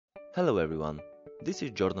Hello everyone, this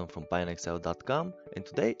is Jordan from PineExcel.com, and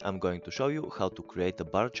today I'm going to show you how to create a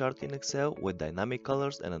bar chart in Excel with dynamic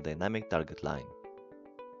colors and a dynamic target line.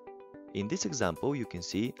 In this example you can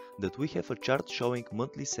see that we have a chart showing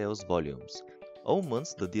monthly sales volumes. All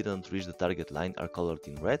months that didn't reach the target line are colored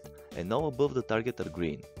in red and all above the target are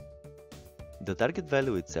green. The target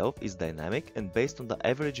value itself is dynamic and based on the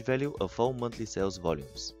average value of all monthly sales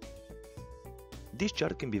volumes. This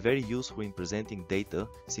chart can be very useful in presenting data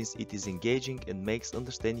since it is engaging and makes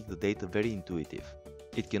understanding the data very intuitive.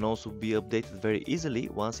 It can also be updated very easily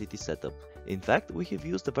once it is set up. In fact, we have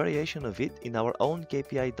used a variation of it in our own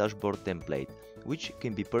KPI dashboard template, which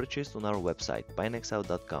can be purchased on our website,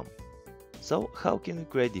 PineExcel.com. So, how can we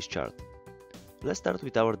create this chart? Let's start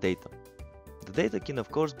with our data. The data can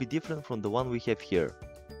of course be different from the one we have here.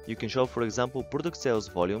 You can show, for example, product sales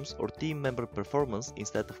volumes or team member performance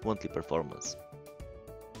instead of monthly performance.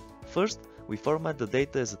 First, we format the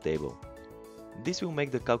data as a table. This will make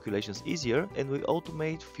the calculations easier and will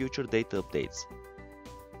automate future data updates.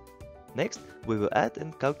 Next, we will add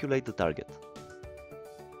and calculate the target.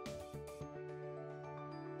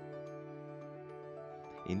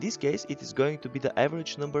 In this case, it is going to be the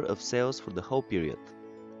average number of sales for the whole period.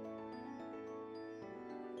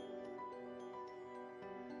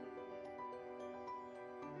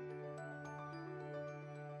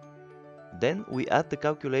 Then we add the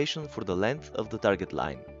calculation for the length of the target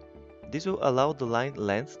line. This will allow the line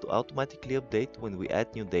length to automatically update when we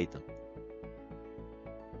add new data.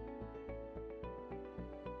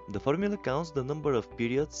 The formula counts the number of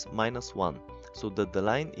periods minus 1, so that the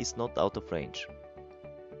line is not out of range.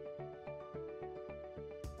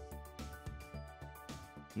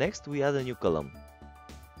 Next, we add a new column.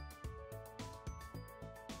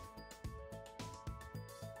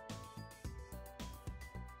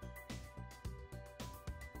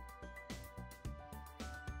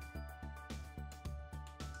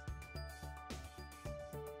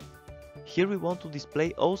 Here we want to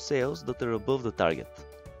display all sales that are above the target.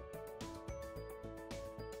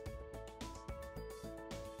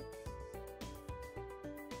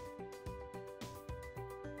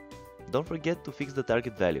 Don't forget to fix the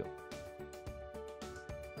target value.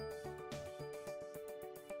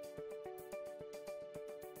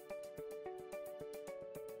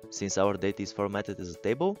 Since our data is formatted as a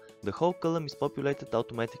table, the whole column is populated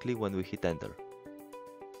automatically when we hit enter.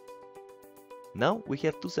 Now we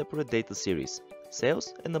have two separate data series,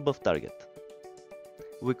 sales and above target.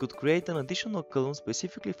 We could create an additional column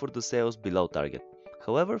specifically for the sales below target.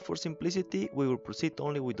 However, for simplicity, we will proceed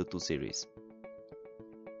only with the two series.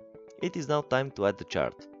 It is now time to add the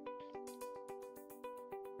chart.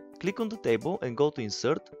 Click on the table and go to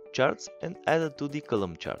Insert, Charts and add a 2D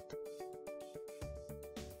column chart.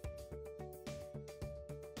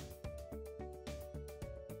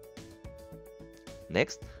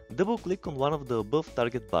 Next, double-click on one of the above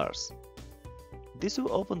target bars. This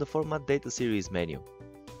will open the Format Data Series menu.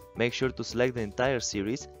 Make sure to select the entire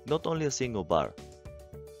series, not only a single bar.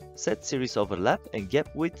 Set series overlap and gap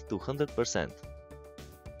width to 100%.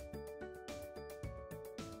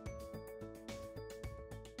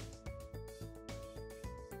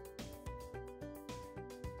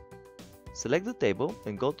 Select the table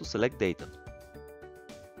and go to Select Data.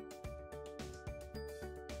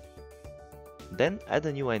 Then add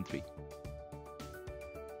a new entry.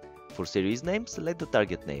 For series name, select the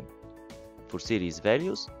target name. For series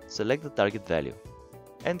values, select the target value.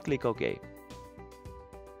 And click OK.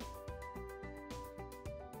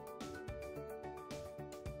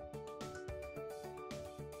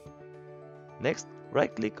 Next,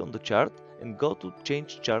 right-click on the chart and go to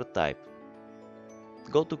Change Chart Type.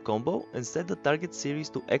 Go to Combo and set the target series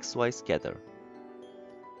to XY Scatter.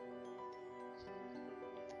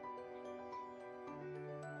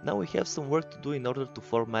 Now we have some work to do in order to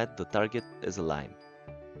format the target as a line.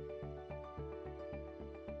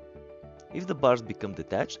 If the bars become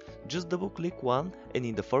detached, just double-click one and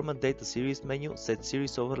in the Format Data Series menu set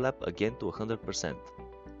Series Overlap again to 100%.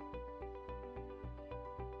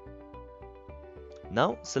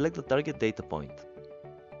 Now select the target data point.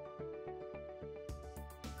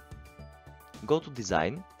 Go to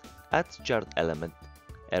Design, add Chart Element,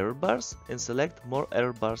 Error Bars and select More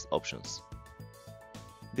Error Bars options.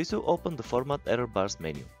 This will open the Format Error Bars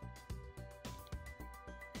menu.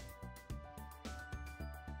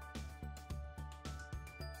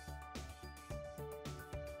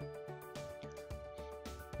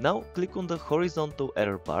 Now click on the horizontal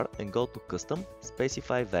error bar and go to Custom,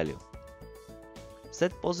 Specify Value.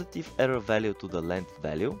 Set positive error value to the length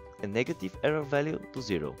value and negative error value to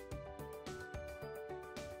 0.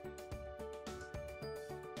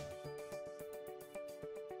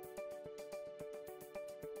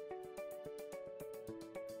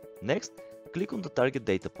 Next, click on the target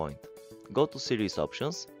data point. Go to Series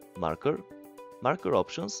Options, Marker, Marker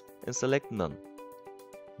Options, and select None.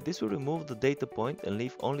 This will remove the data point and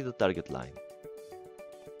leave only the target line.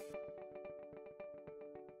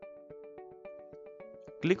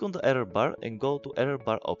 Click on the error bar and go to Error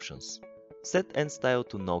Bar Options. Set End Style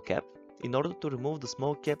to No Cap in order to remove the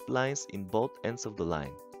small cap lines in both ends of the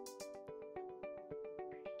line.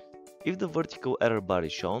 If the vertical error bar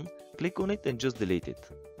is shown, click on it and just delete it.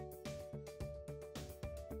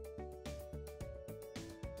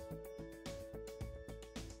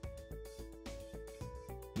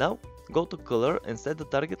 Now, go to Color and set the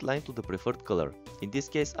target line to the preferred color, in this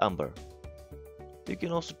case amber. You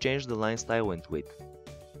can also change the line style and width.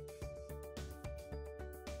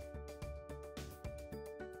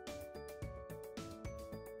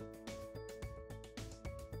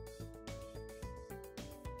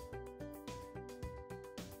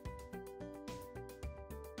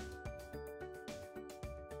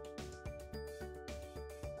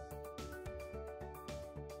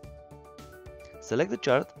 Select the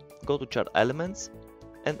chart, go to Chart Elements,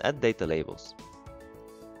 and add data labels.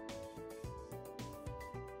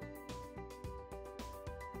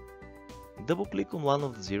 Double-click on one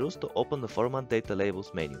of the zeros to open the Format Data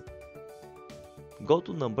Labels menu. Go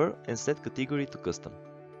to Number and set Category to Custom.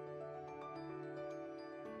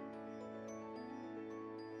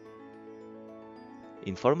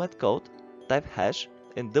 In Format Code, type hash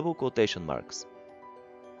and double quotation marks.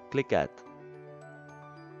 Click Add.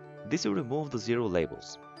 This will remove the zero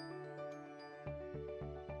labels.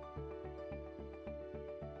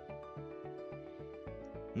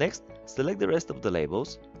 Next, select the rest of the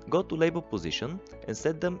labels, go to Label Position and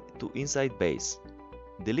set them to Inside Base.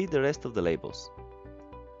 Delete the rest of the labels.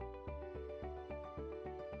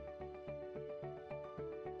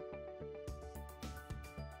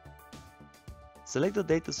 Select the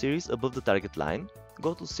data series above the target line,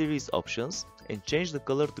 go to Series Options and change the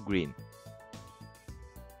color to green.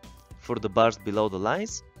 For the bars below the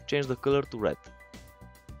lines, change the color to red.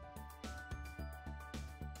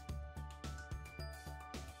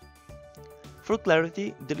 For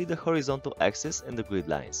clarity, delete the horizontal axis and the grid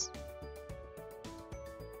lines.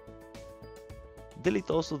 Delete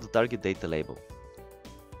also the target data label.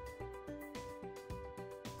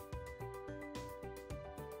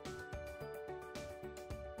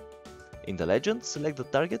 In the legend, select the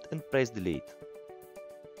target and press Delete.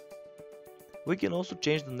 We can also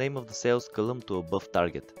change the name of the sales column to above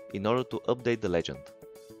target in order to update the legend.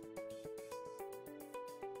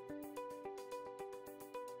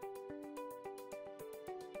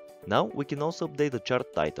 Now we can also update the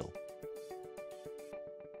chart title.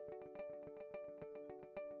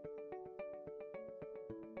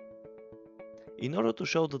 In order to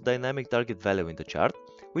show the dynamic target value in the chart,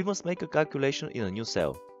 we must make a calculation in a new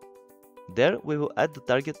cell. There we will add the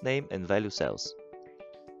target name and value cells.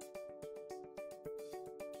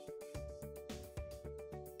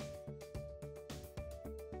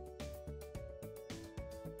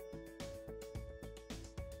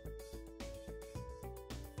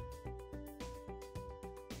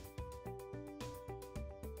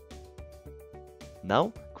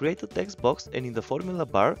 Now, create a text box and in the formula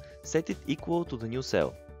bar, set it equal to the new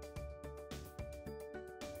cell.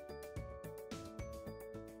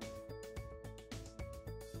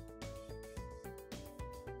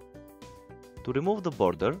 To remove the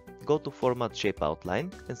border, go to Format Shape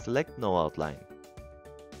Outline and select No Outline.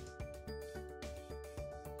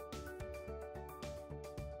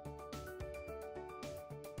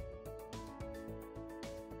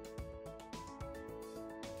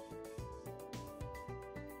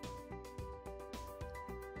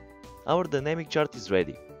 Our dynamic chart is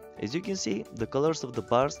ready. As you can see, the colors of the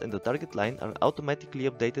bars and the target line are automatically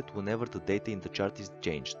updated whenever the data in the chart is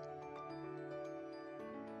changed.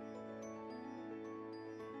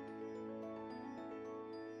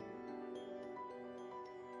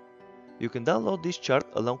 You can download this chart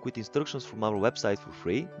along with instructions from our website for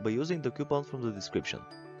free by using the coupon from the description.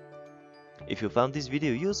 If you found this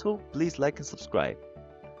video useful, please like and subscribe.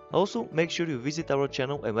 Also, make sure you visit our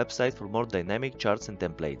channel and website for more dynamic charts and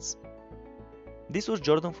templates. This was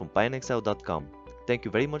Jordan from PineXL.com. Thank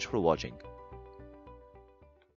you very much for watching.